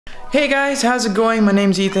Hey guys, how's it going? My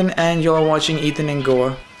name's Ethan and you're watching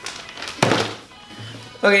EthanInGoa.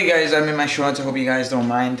 Okay guys, I'm in my shorts. I hope you guys don't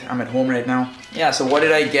mind. I'm at home right now. Yeah, so what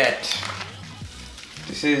did I get?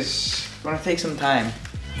 This is gonna take some time.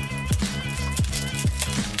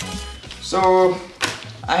 So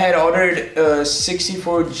I had ordered a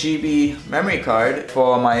 64 GB memory card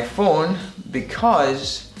for my phone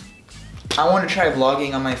because I want to try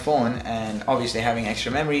vlogging on my phone, and obviously having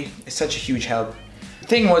extra memory is such a huge help. The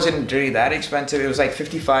thing wasn't really that expensive. It was like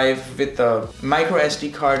 $55 with the micro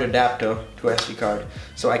SD card adapter to SD card,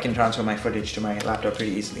 so I can transfer my footage to my laptop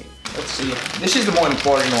pretty easily. Let's see. This is the more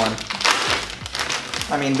important one.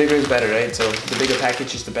 I mean, bigger is better, right? So the bigger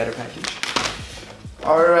package is the better package.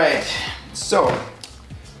 Alright, so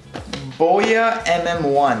Boya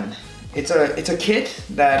MM1. It's a kit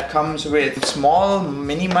that comes with a small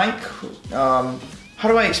mini mic. How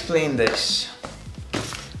do I explain this?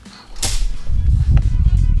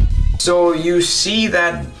 So you see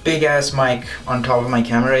that big ass mic on top of my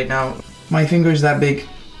camera right now? My finger is that big,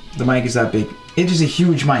 the mic is that big. It is a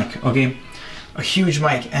huge mic, okay? A huge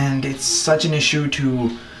mic, and it's such an issue to,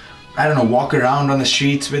 I don't know, walk around on the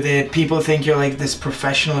streets with it. People think you're like this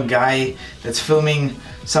professional guy that's filming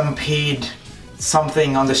some paid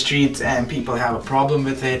something on the streets, and people have a problem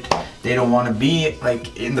with it. They don't want to be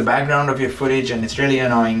like in the background of your footage, and it's really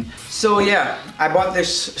annoying. So yeah, I bought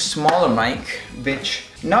this smaller mic, which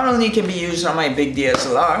not only can be used on my big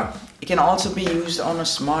DSLR, it can also be used on a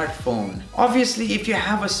smartphone. Obviously, if you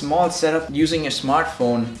have a small setup using a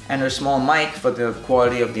smartphone and a small mic for the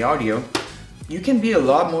quality of the audio, you can be a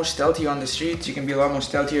lot more stealthy on the streets. You can be a lot more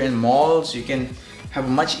stealthier in malls. You can have a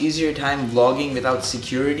much easier time vlogging without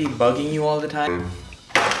security bugging you all the time.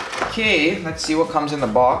 Okay, let's see what comes in the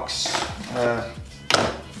box.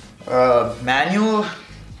 Manual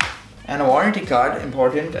and a warranty card,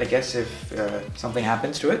 important, I guess, if something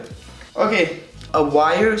happens to it. Okay, a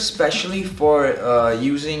wire specially for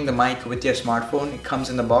using the mic with your smartphone. It comes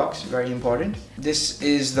in the box, very important. This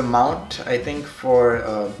is the mount, I think,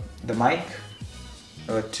 for the mic.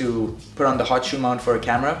 To put on the hot shoe mount for a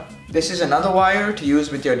camera. This is another wire to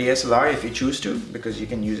use with your DSLR if you choose to, because you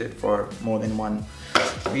can use it for more than one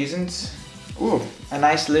reasons. Ooh, a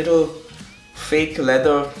nice little fake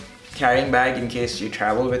leather carrying bag in case you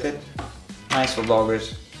travel with it. Nice for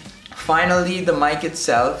vloggers. Finally, the mic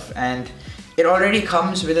itself, and it already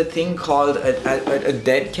comes with a thing called a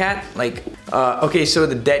dead cat. Like, okay, so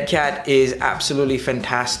the dead cat is absolutely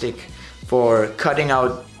fantastic for cutting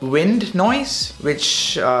out wind noise,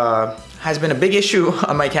 which has been a big issue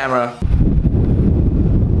on my camera.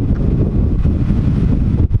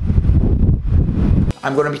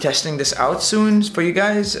 I'm gonna be testing this out soon for you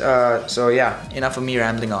guys, so yeah, enough of me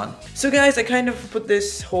rambling on. So guys, I kind of put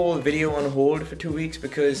this whole video on hold for 2 weeks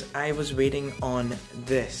because I was waiting on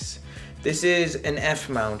this. This is an F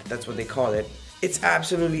mount, that's what they call it. It's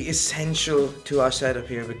absolutely essential to our setup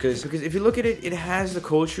here because if you look at it, it has the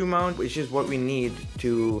cold shoe mount, which is what we need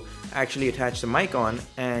to actually attach the mic on,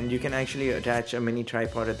 and you can actually attach a mini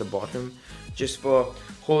tripod at the bottom just for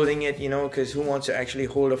holding it, you know, because who wants to actually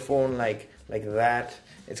hold a phone like that?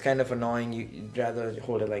 It's kind of annoying. You'd rather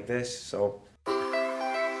hold it like this, so.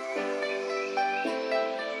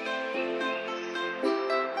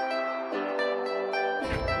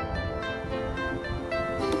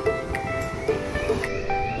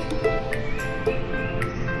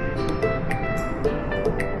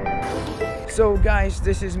 So guys,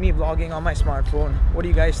 this is me vlogging on my smartphone. What do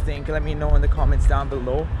you guys think? Let me know in the comments down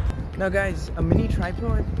below. Now guys, a mini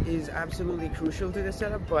tripod is absolutely crucial to this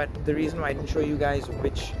setup, but the reason why I didn't show you guys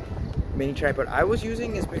which mini tripod I was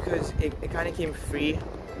using is because it kind of came free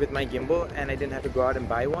with my gimbal and I didn't have to go out and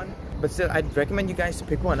buy one. But still, I'd recommend you guys to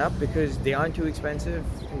pick one up because they aren't too expensive.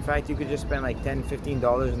 In fact, you could just spend like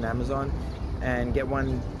 $10–15 on Amazon and get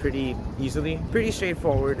one pretty easily. Pretty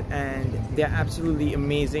straightforward, and they're absolutely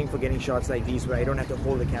amazing for getting shots like these where I don't have to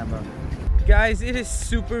hold the camera. Guys, it is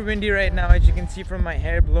super windy right now, as you can see from my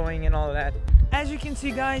hair blowing and all that. As you can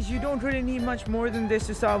see guys, you don't really need much more than this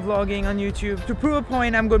to start vlogging on YouTube. To prove a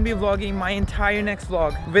point, I'm going to be vlogging my entire next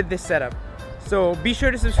vlog with this setup. So be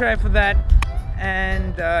sure to subscribe for that,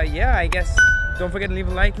 and yeah, I guess don't forget to leave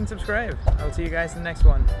a like and subscribe. I'll see you guys in the next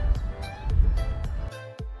one.